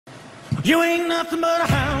You ain't nothing but a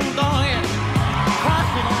hound dog, yeah.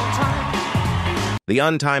 Crossing on time. The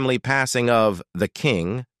untimely passing of the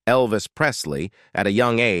King, Elvis Presley, at a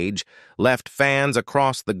young age, left fans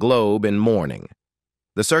across the globe in mourning.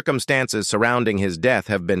 The circumstances surrounding his death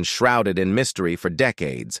have been shrouded in mystery for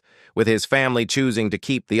decades, with his family choosing to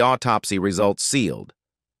keep the autopsy results sealed.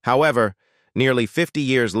 However, nearly 50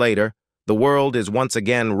 years later, the world is once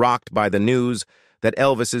again rocked by the news that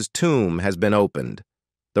Elvis's tomb has been opened.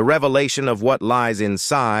 The revelation of what lies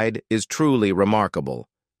inside is truly remarkable.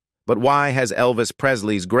 But why has Elvis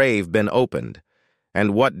Presley's grave been opened?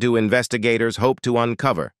 And what do investigators hope to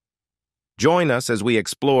uncover? Join us as we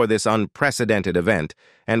explore this unprecedented event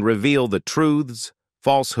and reveal the truths,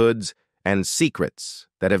 falsehoods, and secrets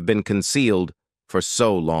that have been concealed for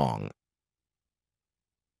so long.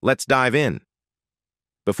 Let's dive in.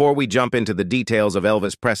 Before we jump into the details of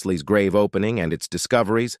Elvis Presley's grave opening and its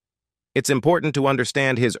discoveries, it's important to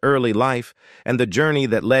understand his early life and the journey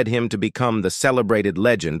that led him to become the celebrated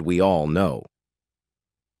legend we all know.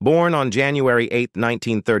 Born on January 8,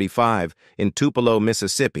 1935, in Tupelo,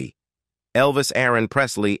 Mississippi, Elvis Aaron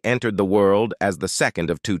Presley entered the world as the second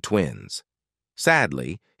of two twins.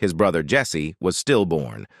 Sadly, his brother Jesse was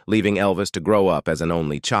stillborn, leaving Elvis to grow up as an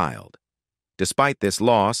only child. Despite this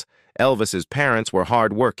loss, Elvis's parents were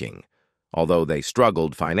hard-working, although they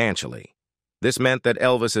struggled financially. This meant that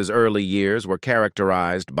Elvis's early years were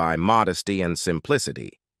characterized by modesty and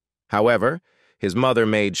simplicity. However, his mother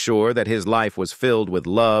made sure that his life was filled with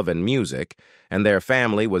love and music, and their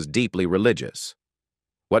family was deeply religious.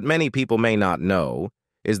 What many people may not know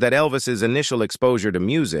is that Elvis's initial exposure to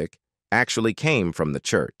music actually came from the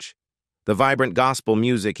church. The vibrant gospel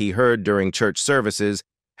music he heard during church services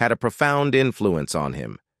had a profound influence on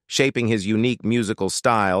him, shaping his unique musical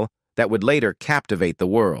style that would later captivate the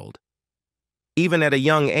world. Even at a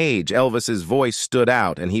young age, Elvis's voice stood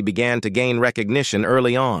out and he began to gain recognition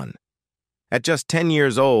early on. At just 10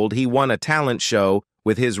 years old, he won a talent show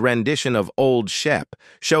with his rendition of Old Shep,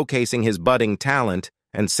 showcasing his budding talent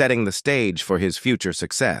and setting the stage for his future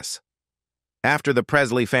success. After the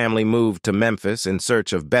Presley family moved to Memphis in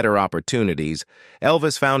search of better opportunities,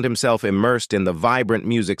 Elvis found himself immersed in the vibrant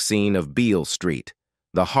music scene of Beale Street,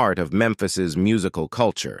 the heart of Memphis's musical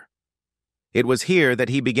culture. It was here that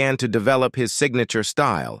he began to develop his signature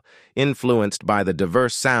style, influenced by the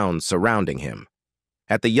diverse sounds surrounding him.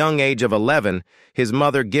 At the young age of 11, his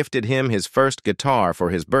mother gifted him his first guitar for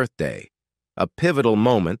his birthday, a pivotal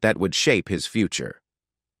moment that would shape his future.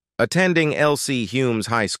 Attending L.C. Humes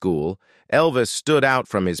High School, Elvis stood out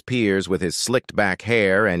from his peers with his slicked-back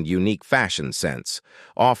hair and unique fashion sense,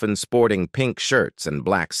 often sporting pink shirts and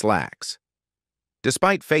black slacks.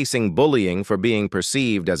 Despite facing bullying for being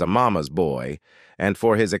perceived as a mama's boy, and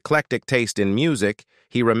for his eclectic taste in music,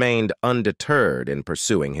 he remained undeterred in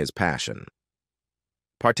pursuing his passion.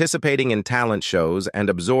 Participating in talent shows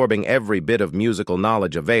and absorbing every bit of musical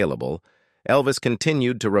knowledge available, Elvis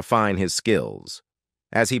continued to refine his skills.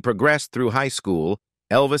 As he progressed through high school,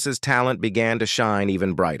 Elvis's talent began to shine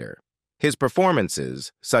even brighter. His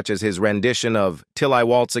performances, such as his rendition of Till I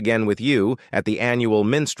Waltz Again With You at the annual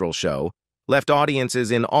minstrel show, left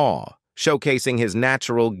audiences in awe, showcasing his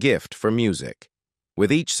natural gift for music.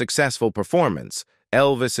 With each successful performance,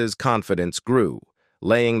 Elvis's confidence grew,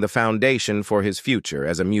 laying the foundation for his future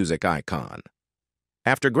as a music icon.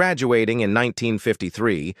 After graduating in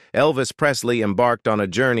 1953, Elvis Presley embarked on a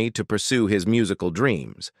journey to pursue his musical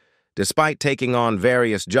dreams. Despite taking on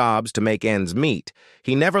various jobs to make ends meet,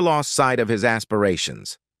 he never lost sight of his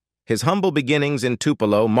aspirations. His humble beginnings in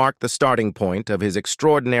Tupelo marked the starting point of his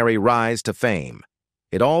extraordinary rise to fame.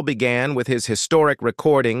 It all began with his historic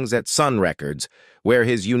recordings at Sun Records, where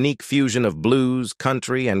his unique fusion of blues,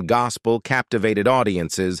 country, and gospel captivated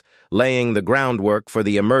audiences, laying the groundwork for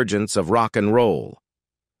the emergence of rock and roll.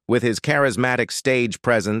 With his charismatic stage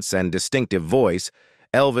presence and distinctive voice,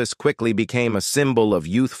 Elvis quickly became a symbol of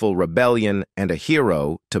youthful rebellion and a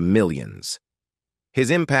hero to millions. His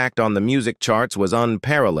impact on the music charts was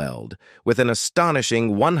unparalleled, with an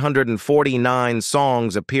astonishing 149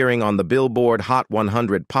 songs appearing on the Billboard Hot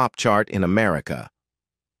 100 pop chart in America.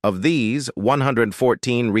 Of these,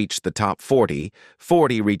 114 reached the top 40,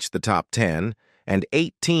 40 reached the top 10, and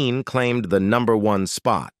 18 claimed the #1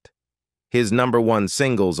 spot. His #1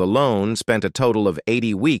 singles alone spent a total of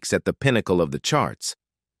 80 weeks at the pinnacle of the charts,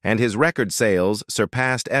 and his record sales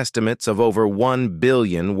surpassed estimates of over 1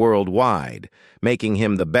 billion worldwide, making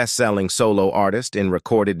him the best-selling solo artist in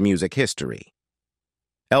recorded music history.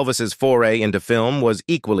 Elvis's foray into film was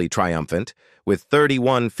equally triumphant, with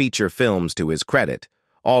 31 feature films to his credit,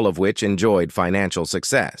 all of which enjoyed financial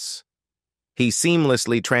success. He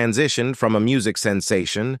seamlessly transitioned from a music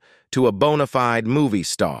sensation to a bona fide movie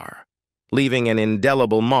star, leaving an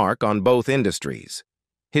indelible mark on both industries.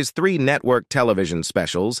 His 3 network television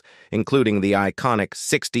specials, including the iconic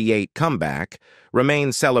 '68 comeback,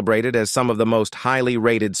 remain celebrated as some of the most highly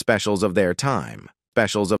rated specials of their time.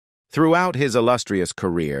 Throughout his illustrious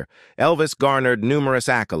career, Elvis garnered numerous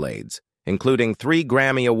accolades, including 3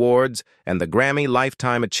 Grammy Awards and the Grammy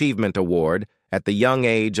Lifetime Achievement Award at the young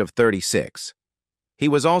age of 36. He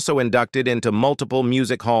was also inducted into multiple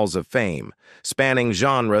music halls of fame, spanning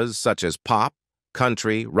genres such as pop,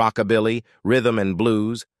 country, rockabilly, rhythm and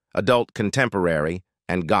blues, adult contemporary,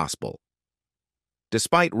 and gospel.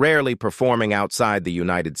 Despite rarely performing outside the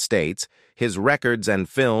United States, his records and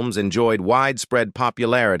films enjoyed widespread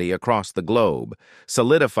popularity across the globe,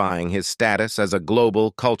 solidifying his status as a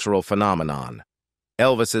global cultural phenomenon.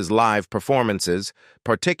 Elvis's live performances,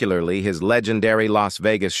 particularly his legendary Las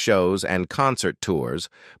Vegas shows and concert tours,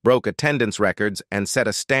 broke attendance records and set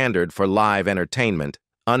a standard for live entertainment,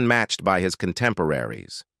 unmatched by his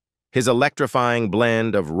contemporaries. His electrifying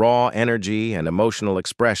blend of raw energy and emotional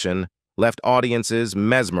expression left audiences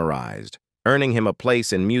mesmerized, earning him a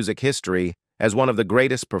place in music history as one of the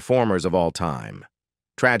greatest performers of all time.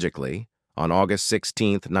 Tragically, on August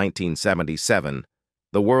 16, 1977,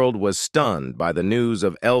 the world was stunned by the news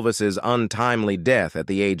of Elvis's untimely death at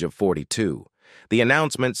the age of 42. The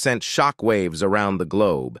announcement sent shockwaves around the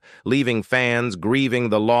globe, leaving fans grieving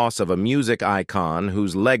the loss of a music icon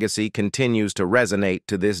whose legacy continues to resonate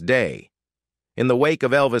to this day. In the wake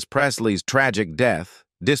of Elvis Presley's tragic death,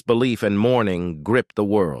 disbelief and mourning gripped the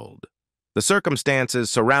world. The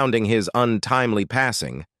circumstances surrounding his untimely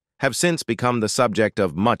passing have since become the subject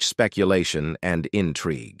of much speculation and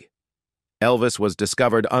intrigue. Elvis was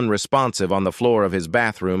discovered unresponsive on the floor of his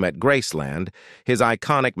bathroom at Graceland, his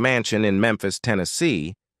iconic mansion in Memphis,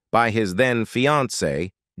 Tennessee, by his then-fiancée,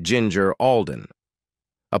 Ginger Alden.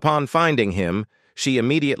 Upon finding him, she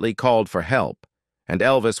immediately called for help, and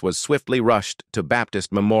Elvis was swiftly rushed to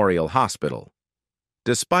Baptist Memorial Hospital.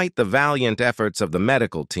 Despite the valiant efforts of the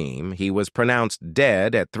medical team, he was pronounced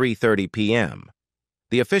dead at 3:30 p.m.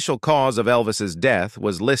 The official cause of Elvis's death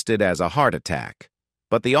was listed as a heart attack,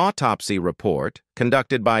 but the autopsy report,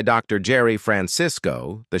 conducted by Dr. Jerry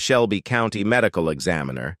Francisco, the Shelby County medical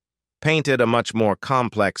examiner, painted a much more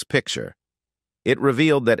complex picture. It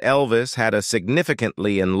revealed that Elvis had a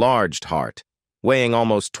significantly enlarged heart, weighing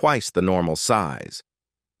almost twice the normal size.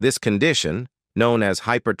 This condition, known as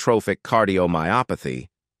hypertrophic cardiomyopathy,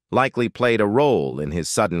 likely played a role in his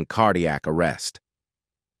sudden cardiac arrest.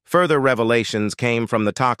 Further revelations came from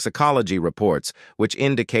the toxicology reports, which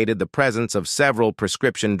indicated the presence of several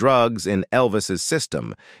prescription drugs in Elvis's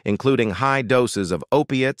system, including high doses of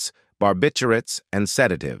opiates, barbiturates, and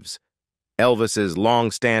sedatives. Elvis's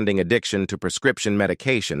long-standing addiction to prescription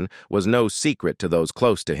medication was no secret to those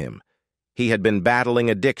close to him. He had been battling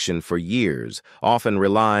addiction for years, often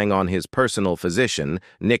relying on his personal physician,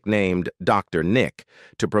 nicknamed Dr. Nick,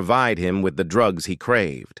 to provide him with the drugs he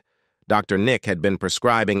craved. Dr. Nick had been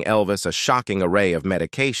prescribing Elvis a shocking array of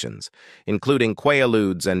medications, including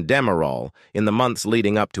Quaaludes and Demerol, in the months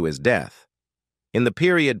leading up to his death. In the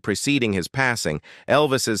period preceding his passing,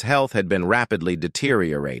 Elvis's health had been rapidly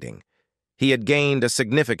deteriorating. He had gained a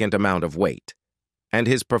significant amount of weight, and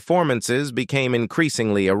his performances became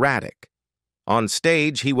increasingly erratic. On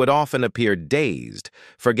stage, he would often appear dazed,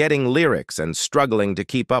 forgetting lyrics and struggling to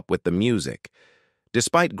keep up with the music.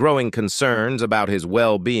 Despite growing concerns about his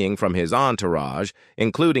well-being from his entourage,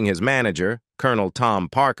 including his manager, Colonel Tom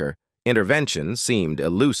Parker, intervention seemed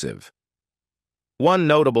elusive. One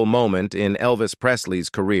notable moment in Elvis Presley's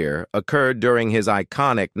career occurred during his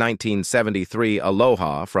iconic 1973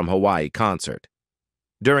 Aloha from Hawaii concert.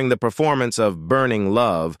 During the performance of Burning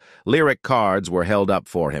Love, lyric cards were held up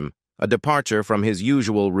for him, a departure from his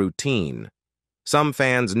usual routine. Some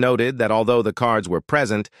fans noted that although the cards were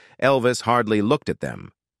present, Elvis hardly looked at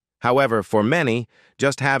them. However, for many,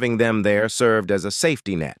 just having them there served as a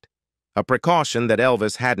safety net, a precaution that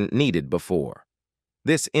Elvis hadn't needed before.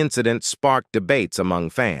 This incident sparked debates among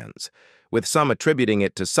fans, with some attributing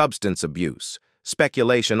it to substance abuse,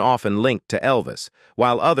 speculation often linked to Elvis,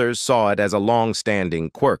 while others saw it as a long-standing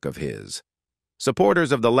quirk of his.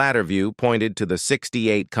 Supporters of the latter view pointed to the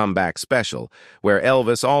 '68 comeback special, where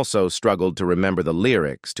Elvis also struggled to remember the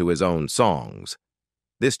lyrics to his own songs.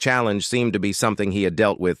 This challenge seemed to be something he had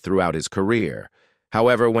dealt with throughout his career.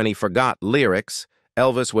 However, when he forgot lyrics,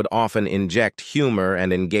 Elvis would often inject humor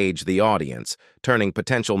and engage the audience, turning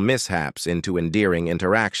potential mishaps into endearing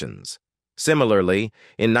interactions. Similarly,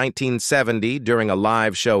 in 1970, during a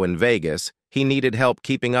live show in Vegas, he needed help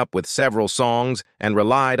keeping up with several songs and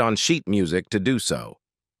relied on sheet music to do so.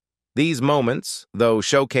 These moments, though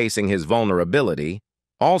showcasing his vulnerability,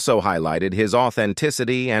 also highlighted his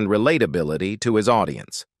authenticity and relatability to his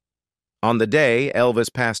audience. On the day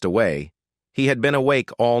Elvis passed away, he had been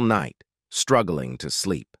awake all night, struggling to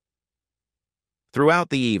sleep. Throughout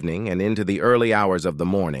the evening and into the early hours of the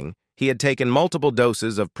morning, he had taken multiple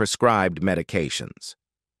doses of prescribed medications.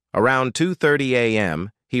 Around 2:30 a.m.,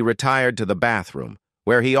 he retired to the bathroom,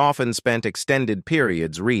 where he often spent extended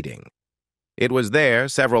periods reading. It was there,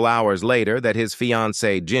 several hours later, that his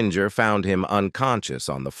fiancée Ginger found him unconscious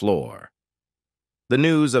on the floor. The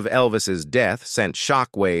news of Elvis's death sent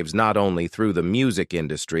shockwaves not only through the music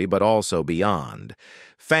industry but also beyond.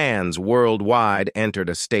 Fans worldwide entered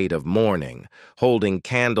a state of mourning, holding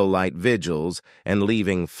candlelight vigils and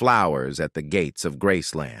leaving flowers at the gates of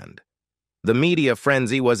Graceland. The media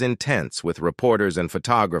frenzy was intense, with reporters and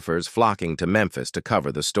photographers flocking to Memphis to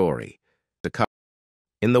cover the story.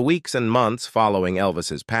 In the weeks and months following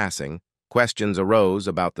Elvis's passing, questions arose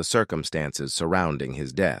about the circumstances surrounding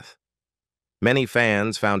his death. Many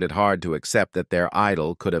fans found it hard to accept that their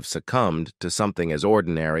idol could have succumbed to something as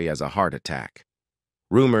ordinary as a heart attack.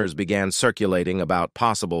 Rumors began circulating about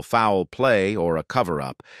possible foul play or a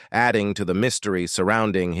cover-up, adding to the mystery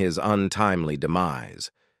surrounding his untimely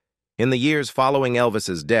demise. In the years following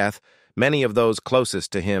Elvis's death, many of those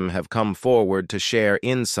closest to him have come forward to share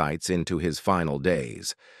insights into his final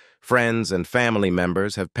days. Friends and family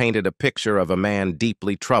members have painted a picture of a man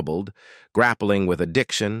deeply troubled, grappling with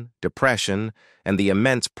addiction, depression, and the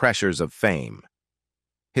immense pressures of fame.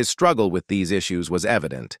 His struggle with these issues was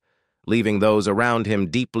evident, leaving those around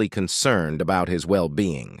him deeply concerned about his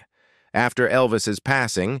well-being. After Elvis's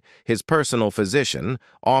passing, his personal physician,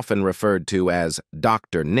 often referred to as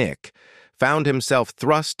Dr. Nick, found himself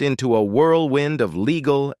thrust into a whirlwind of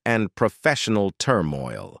legal and professional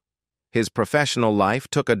turmoil. His professional life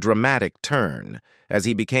took a dramatic turn as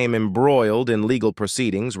he became embroiled in legal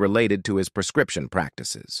proceedings related to his prescription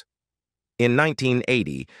practices. In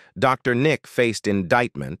 1980, Dr. Nick faced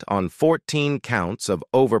indictment on 14 counts of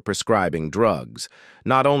overprescribing drugs,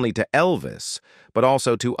 not only to Elvis, but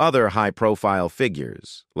also to other high-profile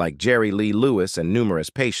figures like Jerry Lee Lewis and numerous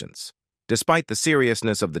patients. Despite the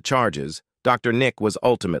seriousness of the charges, Dr. Nick was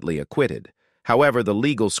ultimately acquitted. However, the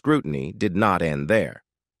legal scrutiny did not end there.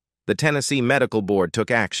 The Tennessee Medical Board took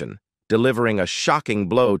action, delivering a shocking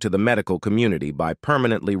blow to the medical community by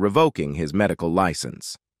permanently revoking his medical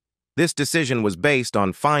license. This decision was based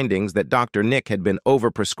on findings that Dr. Nick had been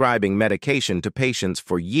overprescribing medication to patients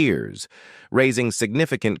for years, raising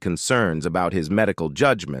significant concerns about his medical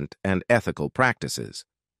judgment and ethical practices.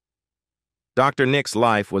 Dr. Nick's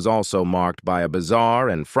life was also marked by a bizarre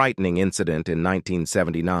and frightening incident in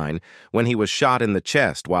 1979 when he was shot in the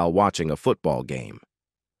chest while watching a football game.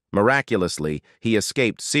 Miraculously, he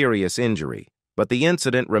escaped serious injury, but the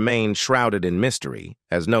incident remained shrouded in mystery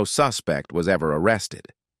as no suspect was ever arrested.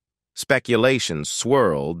 Speculations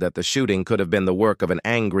swirled that the shooting could have been the work of an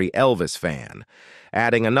angry Elvis fan,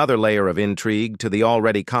 adding another layer of intrigue to the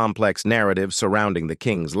already complex narrative surrounding the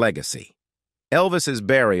King's legacy. Elvis's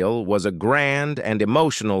burial was a grand and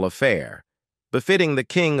emotional affair, befitting the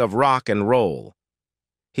King of rock and roll.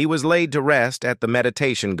 He was laid to rest at the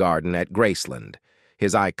Meditation Garden at Graceland,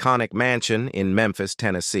 his iconic mansion in Memphis,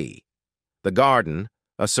 Tennessee. The garden,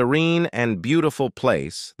 a serene and beautiful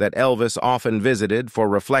place that Elvis often visited for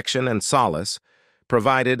reflection and solace,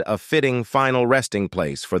 provided a fitting final resting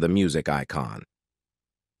place for the music icon.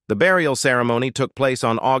 The burial ceremony took place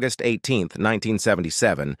on August 18,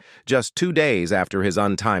 1977, just 2 days after his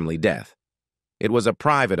untimely death. It was a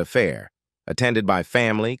private affair, attended by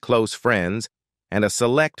family, close friends, and a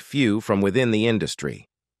select few from within the industry.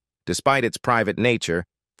 Despite its private nature,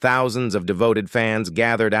 thousands of devoted fans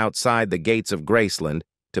gathered outside the gates of Graceland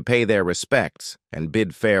to pay their respects and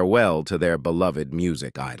bid farewell to their beloved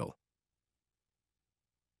music idol.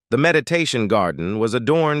 The Meditation Garden was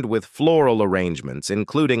adorned with floral arrangements,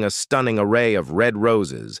 including a stunning array of red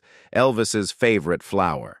roses, Elvis's favorite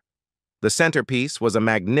flower. The centerpiece was a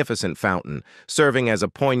magnificent fountain, serving as a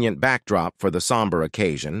poignant backdrop for the somber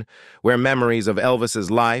occasion, where memories of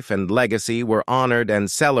Elvis's life and legacy were honored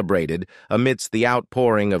and celebrated amidst the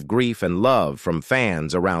outpouring of grief and love from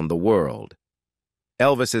fans around the world.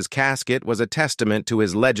 Elvis's casket was a testament to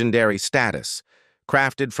his legendary status,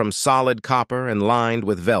 crafted from solid copper and lined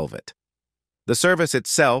with velvet. The service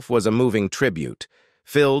itself was a moving tribute,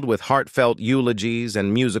 filled with heartfelt eulogies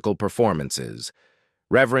and musical performances.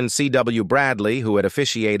 Reverend C.W. Bradley, who had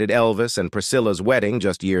officiated Elvis and Priscilla's wedding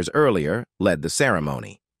just years earlier, led the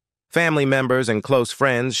ceremony. Family members and close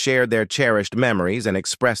friends shared their cherished memories and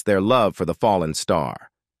expressed their love for the fallen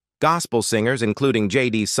star. Gospel singers, including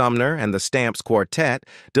J.D. Sumner and the Stamps Quartet,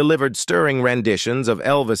 delivered stirring renditions of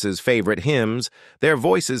Elvis's favorite hymns, their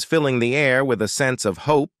voices filling the air with a sense of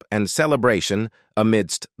hope and celebration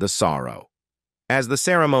amidst the sorrow. As the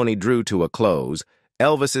ceremony drew to a close,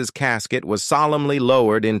 Elvis's casket was solemnly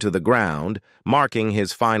lowered into the ground, marking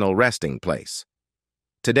his final resting place.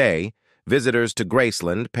 Today, visitors to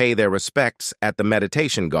Graceland pay their respects at the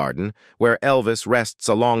Meditation Garden, where Elvis rests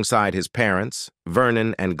alongside his parents,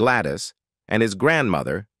 Vernon and Gladys, and his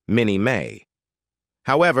grandmother, Minnie May.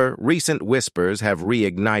 However, recent whispers have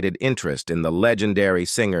reignited interest in the legendary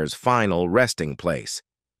singer's final resting place.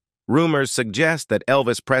 Rumors suggest that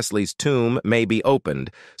Elvis Presley's tomb may be opened,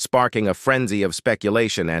 sparking a frenzy of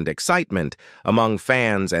speculation and excitement among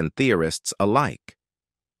fans and theorists alike.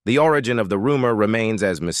 The origin of the rumor remains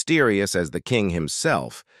as mysterious as the king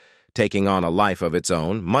himself, taking on a life of its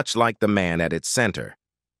own, much like the man at its center.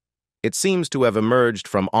 It seems to have emerged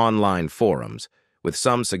from online forums, with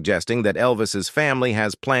some suggesting that Elvis's family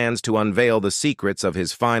has plans to unveil the secrets of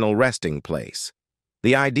his final resting place.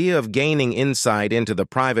 The idea of gaining insight into the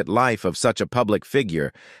private life of such a public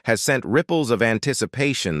figure has sent ripples of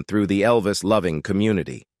anticipation through the Elvis-loving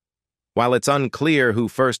community. While it's unclear who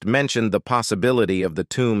first mentioned the possibility of the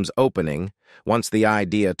tomb's opening, once the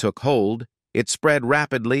idea took hold, it spread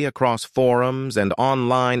rapidly across forums and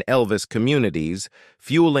online Elvis communities,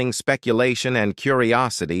 fueling speculation and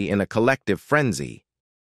curiosity in a collective frenzy.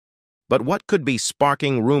 But what could be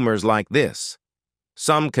sparking rumors like this?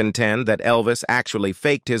 Some contend that Elvis actually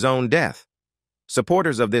faked his own death.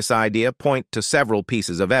 Supporters of this idea point to several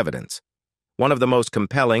pieces of evidence. One of the most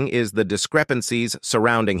compelling is the discrepancies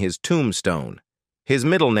surrounding his tombstone. His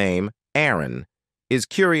middle name, Aaron, is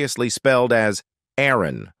curiously spelled as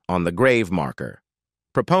Aaron on the grave marker.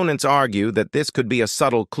 Proponents argue that this could be a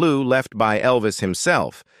subtle clue left by Elvis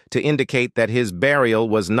himself to indicate that his burial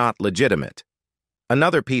was not legitimate.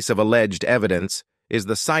 Another piece of alleged evidence is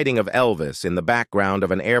the sighting of Elvis in the background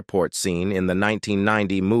of an airport scene in the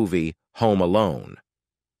 1990 movie Home Alone.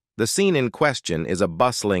 The scene in question is a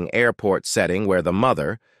bustling airport setting where the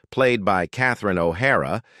mother, played by Catherine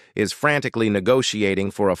O'Hara, is frantically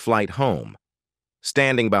negotiating for a flight home.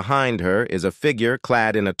 Standing behind her is a figure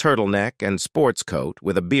clad in a turtleneck and sports coat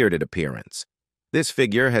with a bearded appearance. This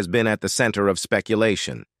figure has been at the center of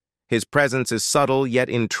speculation. His presence is subtle yet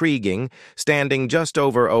intriguing, standing just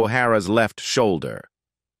over O'Hara's left shoulder.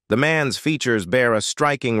 The man's features bear a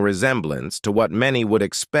striking resemblance to what many would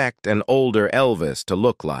expect an older Elvis to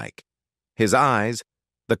look like. His eyes,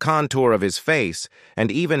 the contour of his face,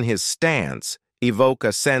 and even his stance evoke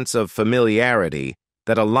a sense of familiarity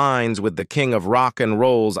that aligns with the king of rock and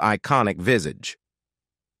roll's iconic visage.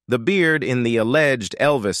 The beard in the alleged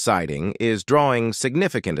Elvis sighting is drawing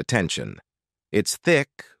significant attention. It's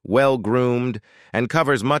thick, well-groomed, and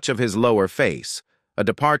covers much of his lower face, a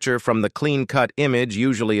departure from the clean-cut image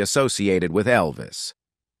usually associated with Elvis.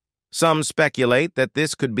 Some speculate that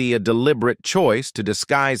this could be a deliberate choice to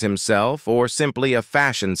disguise himself or simply a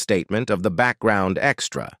fashion statement of the background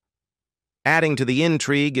extra. Adding to the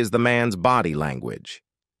intrigue is the man's body language.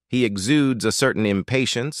 He exudes a certain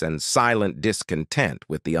impatience and silent discontent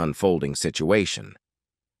with the unfolding situation.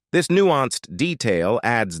 This nuanced detail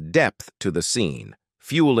adds depth to the scene,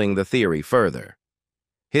 fueling the theory further.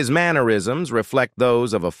 His mannerisms reflect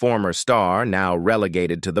those of a former star now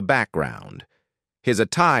relegated to the background. His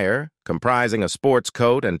attire, comprising a sports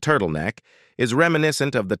coat and turtleneck, is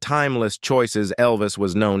reminiscent of the timeless choices Elvis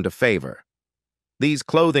was known to favor. These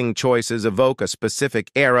clothing choices evoke a specific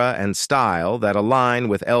era and style that align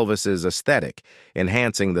with Elvis's aesthetic,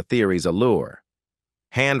 enhancing the theory's allure.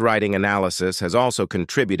 Handwriting analysis has also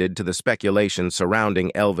contributed to the speculation surrounding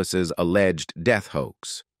Elvis's alleged death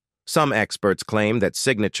hoax. Some experts claim that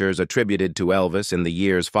signatures attributed to Elvis in the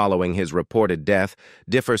years following his reported death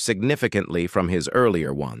differ significantly from his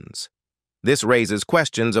earlier ones. This raises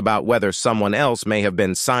questions about whether someone else may have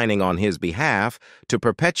been signing on his behalf to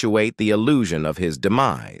perpetuate the illusion of his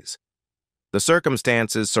demise. The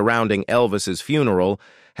circumstances surrounding Elvis's funeral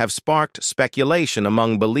have sparked speculation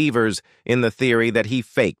among believers in the theory that he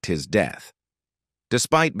faked his death.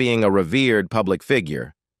 Despite being a revered public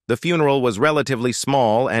figure, the funeral was relatively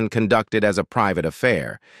small and conducted as a private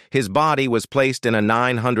affair. His body was placed in a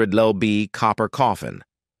 900 lb copper coffin,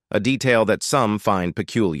 a detail that some find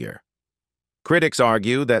peculiar. Critics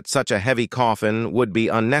argue that such a heavy coffin would be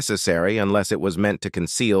unnecessary unless it was meant to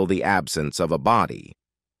conceal the absence of a body.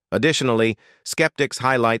 Additionally, skeptics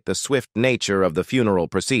highlight the swift nature of the funeral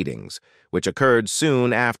proceedings, which occurred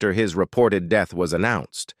soon after his reported death was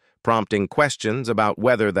announced, prompting questions about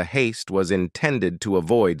whether the haste was intended to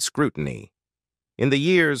avoid scrutiny. In the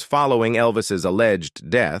years following Elvis's alleged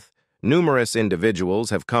death, numerous individuals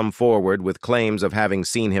have come forward with claims of having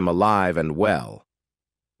seen him alive and well.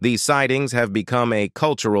 These sightings have become a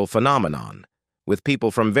cultural phenomenon, with people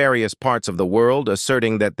from various parts of the world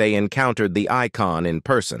asserting that they encountered the icon in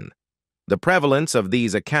person. The prevalence of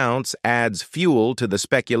these accounts adds fuel to the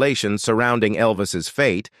speculation surrounding Elvis's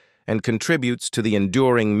fate and contributes to the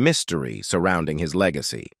enduring mystery surrounding his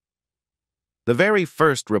legacy. The very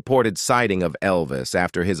first reported sighting of Elvis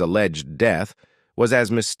after his alleged death was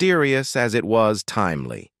as mysterious as it was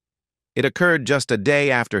timely. It occurred just a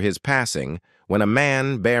day after his passing, when a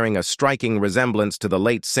man bearing a striking resemblance to the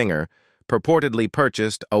late singer purportedly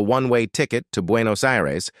purchased a one-way ticket to Buenos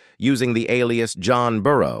Aires using the alias John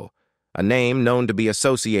Burrow, a name known to be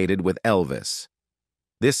associated with Elvis.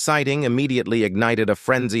 This sighting immediately ignited a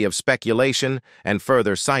frenzy of speculation and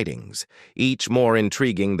further sightings, each more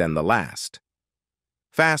intriguing than the last.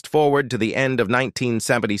 Fast forward to the end of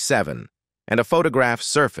 1977, and a photograph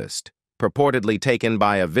surfaced, purportedly taken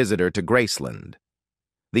by a visitor to Graceland.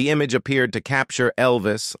 The image appeared to capture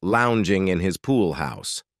Elvis lounging in his pool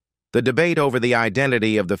house. The debate over the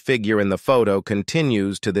identity of the figure in the photo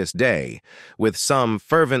continues to this day, with some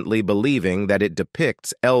fervently believing that it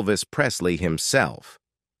depicts Elvis Presley himself.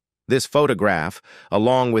 This photograph,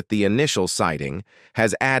 along with the initial sighting,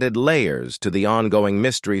 has added layers to the ongoing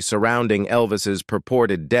mystery surrounding Elvis's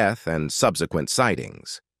purported death and subsequent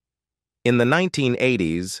sightings. In the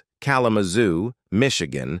 1980s, Kalamazoo,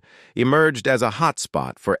 Michigan, emerged as a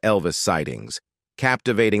hotspot for Elvis sightings,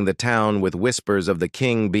 captivating the town with whispers of the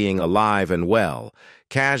king being alive and well,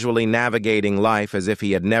 casually navigating life as if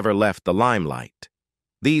he had never left the limelight.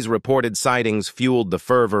 These reported sightings fueled the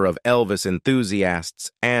fervor of Elvis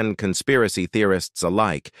enthusiasts and conspiracy theorists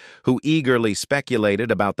alike, who eagerly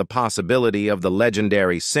speculated about the possibility of the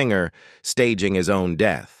legendary singer staging his own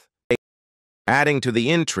death. Adding to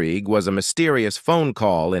the intrigue was a mysterious phone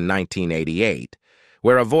call in 1988,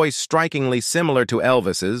 where a voice strikingly similar to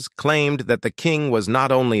Elvis's claimed that the king was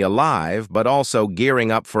not only alive but also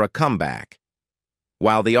gearing up for a comeback.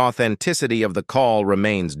 While the authenticity of the call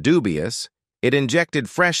remains dubious, it injected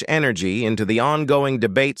fresh energy into the ongoing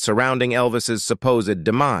debate surrounding Elvis's supposed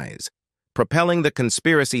demise, propelling the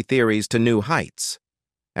conspiracy theories to new heights.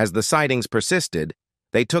 As the sightings persisted,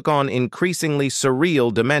 they took on increasingly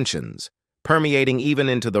surreal dimensions, permeating even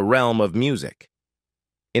into the realm of music.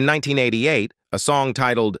 In 1988, a song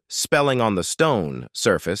titled "Spelling on the Stone"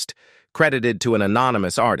 surfaced, credited to an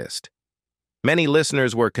anonymous artist. Many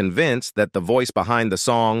listeners were convinced that the voice behind the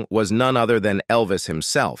song was none other than Elvis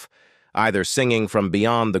himself, either singing from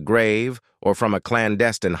beyond the grave or from a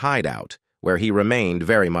clandestine hideout, where he remained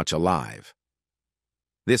very much alive.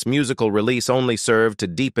 This musical release only served to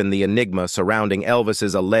deepen the enigma surrounding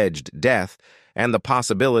Elvis's alleged death and the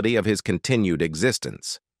possibility of his continued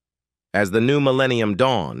existence. As the new millennium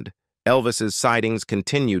dawned, Elvis's sightings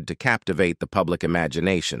continued to captivate the public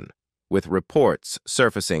imagination, with reports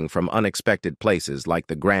surfacing from unexpected places like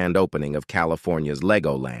the grand opening of California's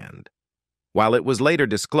Legoland. While it was later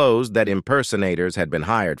disclosed that impersonators had been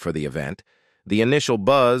hired for the event, the initial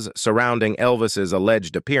buzz surrounding Elvis's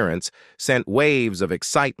alleged appearance sent waves of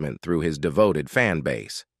excitement through his devoted fan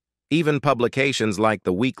base. Even publications like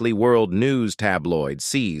the Weekly World News tabloid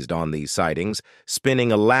seized on these sightings,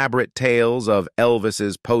 spinning elaborate tales of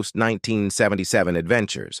Elvis's post-1977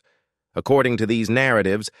 adventures. According to these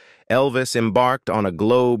narratives, Elvis embarked on a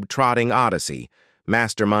globe-trotting odyssey,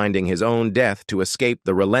 masterminding his own death to escape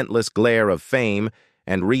the relentless glare of fame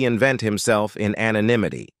and reinvent himself in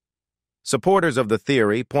anonymity. Supporters of the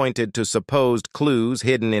theory pointed to supposed clues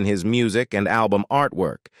hidden in his music and album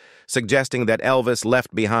artwork, suggesting that Elvis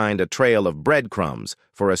left behind a trail of breadcrumbs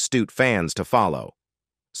for astute fans to follow.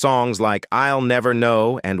 Songs like "I'll Never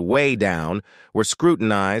Know" and "Way Down" were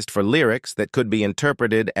scrutinized for lyrics that could be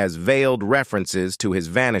interpreted as veiled references to his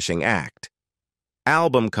vanishing act.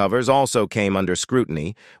 Album covers also came under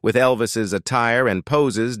scrutiny, with Elvis's attire and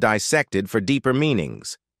poses dissected for deeper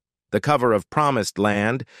meanings. The cover of Promised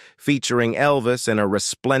Land, featuring Elvis in a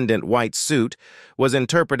resplendent white suit, was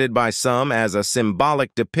interpreted by some as a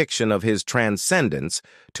symbolic depiction of his transcendence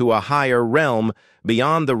to a higher realm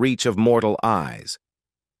beyond the reach of mortal eyes.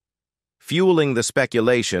 Fueling the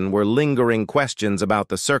speculation were lingering questions about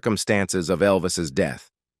the circumstances of Elvis's death.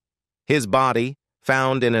 His body,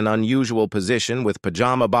 found in an unusual position with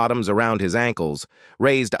pajama bottoms around his ankles,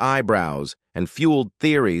 raised eyebrows and fueled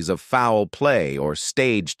theories of foul play or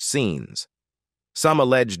staged scenes. Some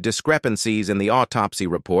alleged discrepancies in the autopsy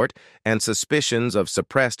report and suspicions of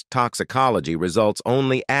suppressed toxicology results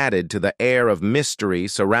only added to the air of mystery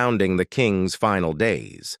surrounding the king's final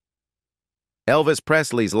days. Elvis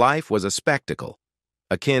Presley's life was a spectacle,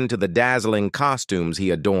 akin to the dazzling costumes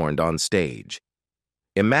he adorned on stage.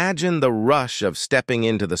 Imagine the rush of stepping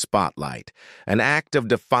into the spotlight, an act of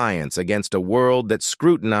defiance against a world that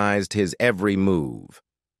scrutinized his every move.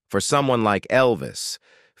 For someone like Elvis,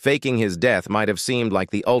 faking his death might have seemed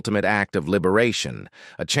like the ultimate act of liberation,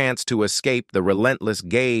 a chance to escape the relentless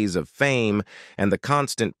gaze of fame and the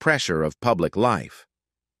constant pressure of public life.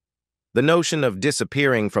 The notion of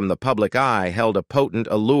disappearing from the public eye held a potent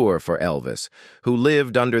allure for Elvis, who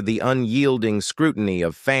lived under the unyielding scrutiny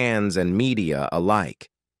of fans and media alike.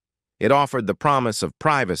 It offered the promise of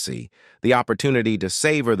privacy, the opportunity to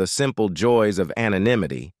savor the simple joys of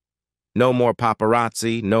anonymity. No more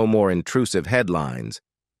paparazzi, no more intrusive headlines,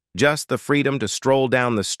 just the freedom to stroll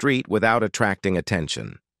down the street without attracting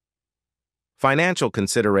attention. Financial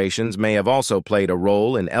considerations may have also played a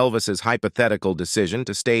role in Elvis's hypothetical decision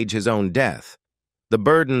to stage his own death. The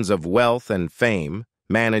burdens of wealth and fame,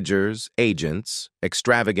 managers, agents,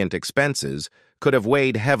 extravagant expenses could have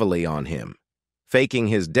weighed heavily on him. Faking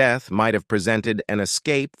his death might have presented an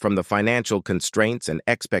escape from the financial constraints and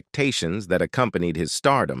expectations that accompanied his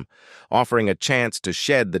stardom, offering a chance to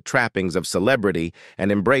shed the trappings of celebrity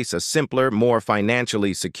and embrace a simpler, more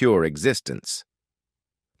financially secure existence.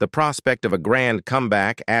 The prospect of a grand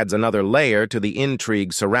comeback adds another layer to the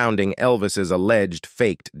intrigue surrounding Elvis's alleged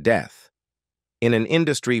faked death. In an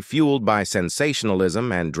industry fueled by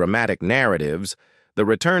sensationalism and dramatic narratives, the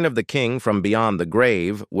return of the king from beyond the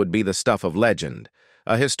grave would be the stuff of legend,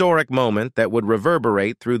 a historic moment that would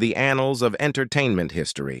reverberate through the annals of entertainment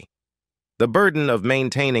history. The burden of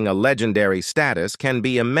maintaining a legendary status can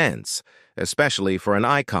be immense, especially for an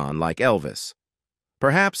icon like Elvis.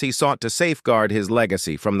 Perhaps he sought to safeguard his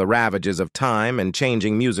legacy from the ravages of time and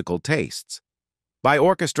changing musical tastes. By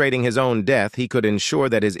orchestrating his own death, he could ensure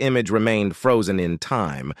that his image remained frozen in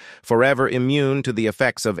time, forever immune to the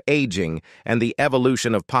effects of aging and the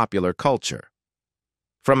evolution of popular culture.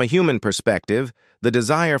 From a human perspective, the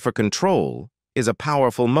desire for control is a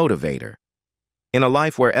powerful motivator. In a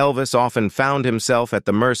life where Elvis often found himself at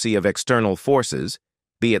the mercy of external forces,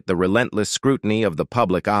 be it the relentless scrutiny of the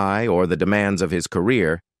public eye or the demands of his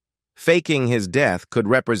career, faking his death could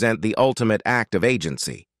represent the ultimate act of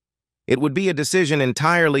agency. It would be a decision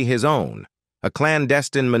entirely his own, a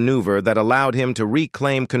clandestine maneuver that allowed him to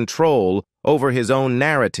reclaim control over his own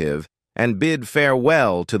narrative and bid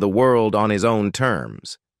farewell to the world on his own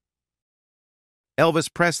terms.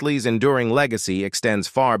 Elvis Presley's enduring legacy extends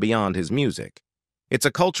far beyond his music. It's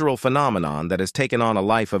a cultural phenomenon that has taken on a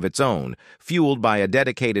life of its own, fueled by a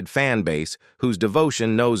dedicated fan base whose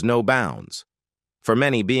devotion knows no bounds. For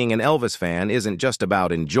many, being an Elvis fan isn't just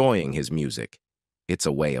about enjoying his music. It's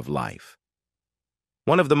a way of life.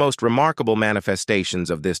 One of the most remarkable manifestations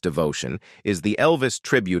of this devotion is the Elvis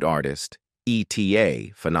tribute artist,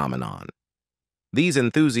 ETA, phenomenon. These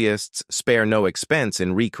enthusiasts spare no expense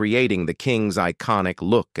in recreating the king's iconic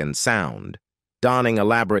look and sound, donning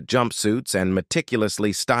elaborate jumpsuits and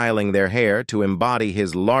meticulously styling their hair to embody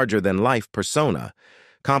his larger-than-life persona.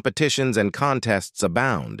 Competitions and contests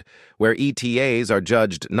abound, where ETAs are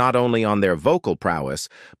judged not only on their vocal prowess,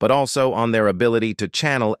 but also on their ability to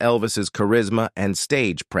channel Elvis's charisma and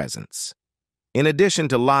stage presence. In addition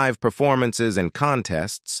to live performances and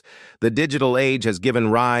contests, the digital age has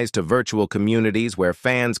given rise to virtual communities where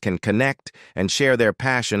fans can connect and share their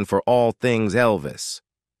passion for all things Elvis.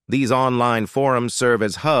 These online forums serve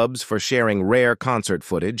as hubs for sharing rare concert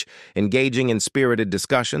footage, engaging in spirited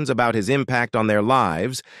discussions about his impact on their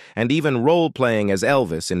lives, and even role-playing as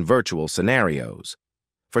Elvis in virtual scenarios.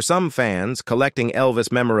 For some fans, collecting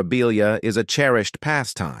Elvis memorabilia is a cherished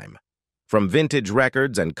pastime. From vintage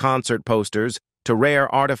records and concert posters to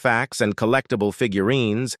rare artifacts and collectible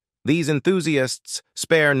figurines, these enthusiasts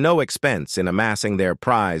spare no expense in amassing their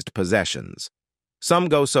prized possessions. Some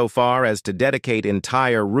go so far as to dedicate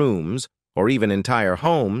entire rooms, or even entire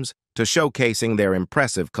homes, to showcasing their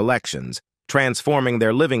impressive collections, transforming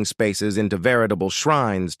their living spaces into veritable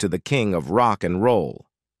shrines to the king of rock and roll.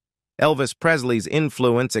 Elvis Presley's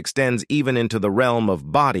influence extends even into the realm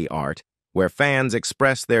of body art, where fans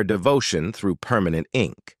express their devotion through permanent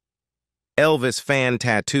ink. Elvis fan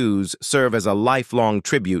tattoos serve as a lifelong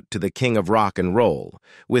tribute to the king of rock and roll,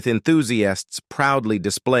 with enthusiasts proudly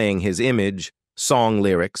displaying his image, song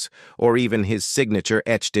lyrics, or even his signature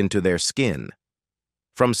etched into their skin.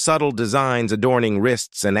 From subtle designs adorning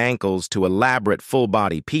wrists and ankles to elaborate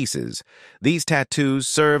full-body pieces, these tattoos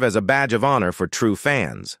serve as a badge of honor for true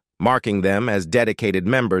fans, marking them as dedicated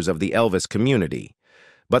members of the Elvis community.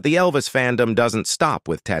 But the Elvis fandom doesn't stop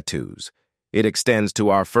with tattoos. It extends to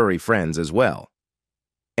our furry friends as well.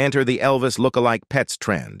 Enter the Elvis look-alike pets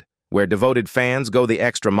trend, where devoted fans go the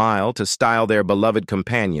extra mile to style their beloved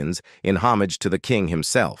companions in homage to the king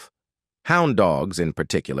himself. Hound dogs, in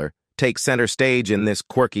particular, take center stage in this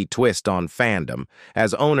quirky twist on fandom,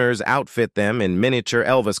 as owners outfit them in miniature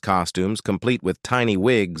Elvis costumes complete with tiny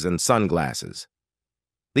wigs and sunglasses.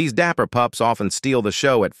 These dapper pups often steal the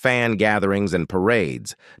show at fan gatherings and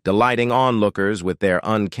parades, delighting onlookers with their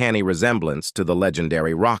uncanny resemblance to the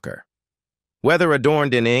legendary rocker. Whether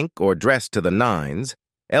adorned in ink or dressed to the nines,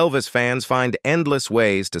 Elvis fans find endless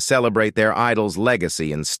ways to celebrate their idol's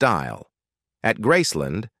legacy and style. At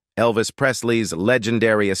Graceland, Elvis Presley's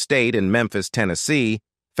legendary estate in Memphis, Tennessee,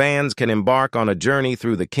 fans can embark on a journey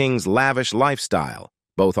through the king's lavish lifestyle,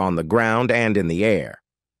 both on the ground and in the air.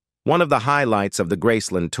 One of the highlights of the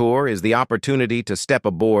Graceland tour is the opportunity to step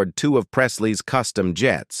aboard two of Presley's custom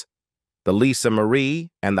jets, the Lisa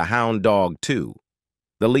Marie and the Hound Dog 2.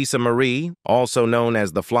 The Lisa Marie, also known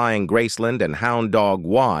as the Flying Graceland and Hound Dog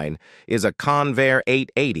Wine, is a Convair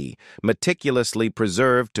 880 meticulously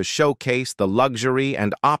preserved to showcase the luxury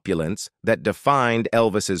and opulence that defined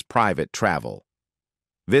Elvis's private travel.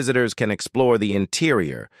 Visitors can explore the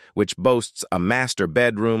interior, which boasts a master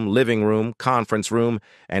bedroom, living room, conference room,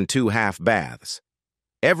 and 2 half baths.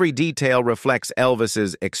 Every detail reflects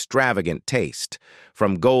Elvis's extravagant taste,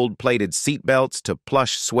 from gold-plated seatbelts to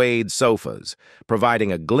plush suede sofas,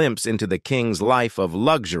 providing a glimpse into the king's life of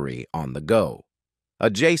luxury on the go.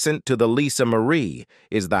 Adjacent to the Lisa Marie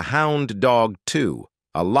is the Hound Dog 2,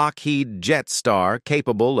 a Lockheed Jetstar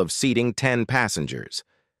capable of seating 10 passengers.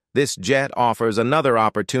 This jet offers another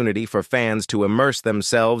opportunity for fans to immerse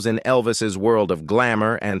themselves in Elvis's world of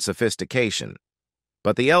glamour and sophistication.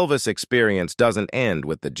 But the Elvis experience doesn't end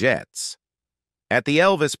with the jets. At the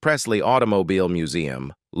Elvis Presley Automobile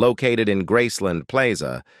Museum, located in Graceland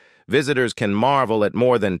Plaza, visitors can marvel at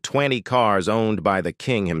more than 20 cars owned by the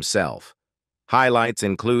king himself. Highlights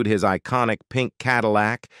include his iconic pink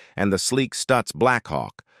Cadillac and the sleek Stutz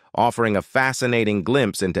Blackhawk, offering a fascinating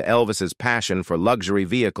glimpse into Elvis's passion for luxury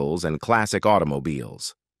vehicles and classic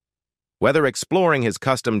automobiles. Whether exploring his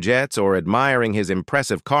custom jets or admiring his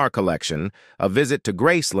impressive car collection, a visit to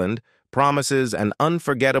Graceland promises an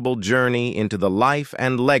unforgettable journey into the life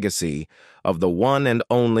and legacy of the one and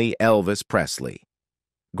only Elvis Presley.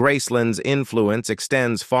 Graceland's influence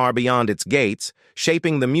extends far beyond its gates,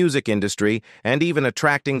 shaping the music industry and even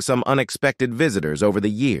attracting some unexpected visitors over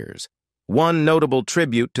the years. One notable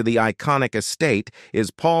tribute to the iconic estate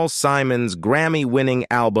is Paul Simon's Grammy-winning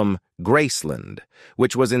album Graceland,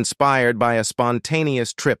 which was inspired by a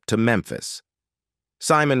spontaneous trip to Memphis.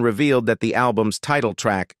 Simon revealed that the album's title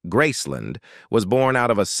track, Graceland, was born out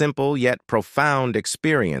of a simple yet profound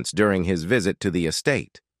experience during his visit to the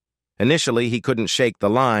estate. Initially, he couldn't shake the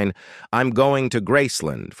line, "I'm going to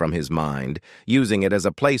Graceland," from his mind, using it as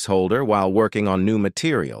a placeholder while working on new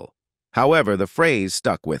material. However, the phrase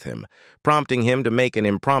stuck with him, prompting him to make an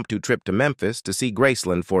impromptu trip to Memphis to see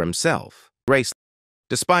Graceland for himself.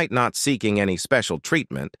 Despite not seeking any special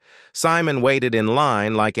treatment, Simon waited in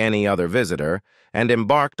line like any other visitor and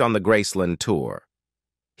embarked on the Graceland tour.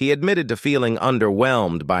 He admitted to feeling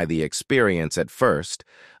underwhelmed by the experience at first,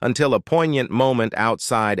 until a poignant moment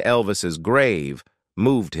outside Elvis's grave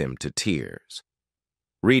moved him to tears.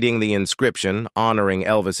 Reading the inscription honoring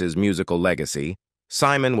Elvis's musical legacy,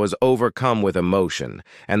 Simon was overcome with emotion,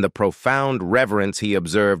 and the profound reverence he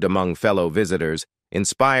observed among fellow visitors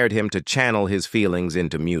inspired him to channel his feelings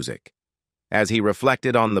into music. As he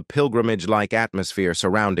reflected on the pilgrimage-like atmosphere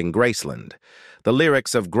surrounding Graceland, the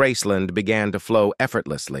lyrics of Graceland began to flow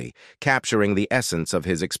effortlessly, capturing the essence of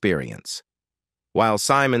his experience. While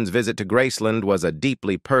Simon's visit to Graceland was a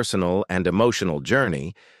deeply personal and emotional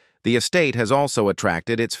journey, the estate has also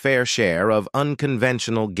attracted its fair share of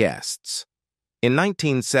unconventional guests. In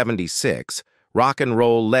 1976, rock and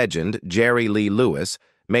roll legend Jerry Lee Lewis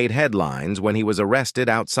made headlines when he was arrested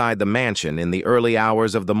outside the mansion in the early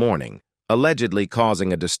hours of the morning, allegedly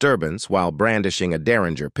causing a disturbance while brandishing a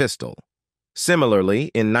Derringer pistol. Similarly,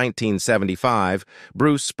 in 1975,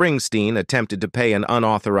 Bruce Springsteen attempted to pay an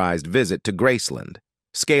unauthorized visit to Graceland,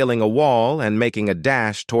 scaling a wall and making a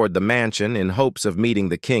dash toward the mansion in hopes of meeting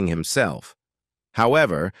the king himself.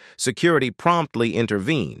 However, security promptly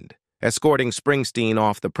intervened, escorting Springsteen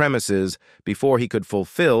off the premises before he could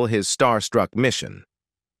fulfill his starstruck mission.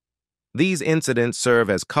 These incidents serve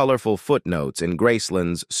as colorful footnotes in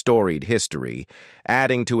Graceland's storied history,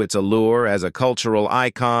 adding to its allure as a cultural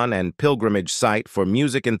icon and pilgrimage site for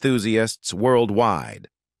music enthusiasts worldwide.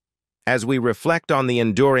 As we reflect on the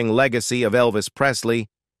enduring legacy of Elvis Presley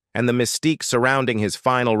and the mystique surrounding his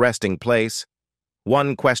final resting place,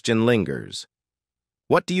 one question lingers.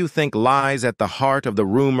 What do you think lies at the heart of the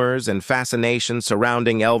rumors and fascination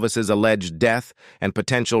surrounding Elvis's alleged death and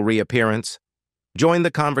potential reappearance? Join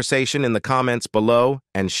the conversation in the comments below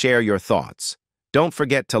and share your thoughts. Don't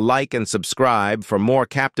forget to like and subscribe for more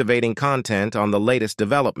captivating content on the latest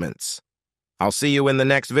developments. I'll see you in the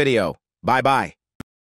next video. Bye-bye.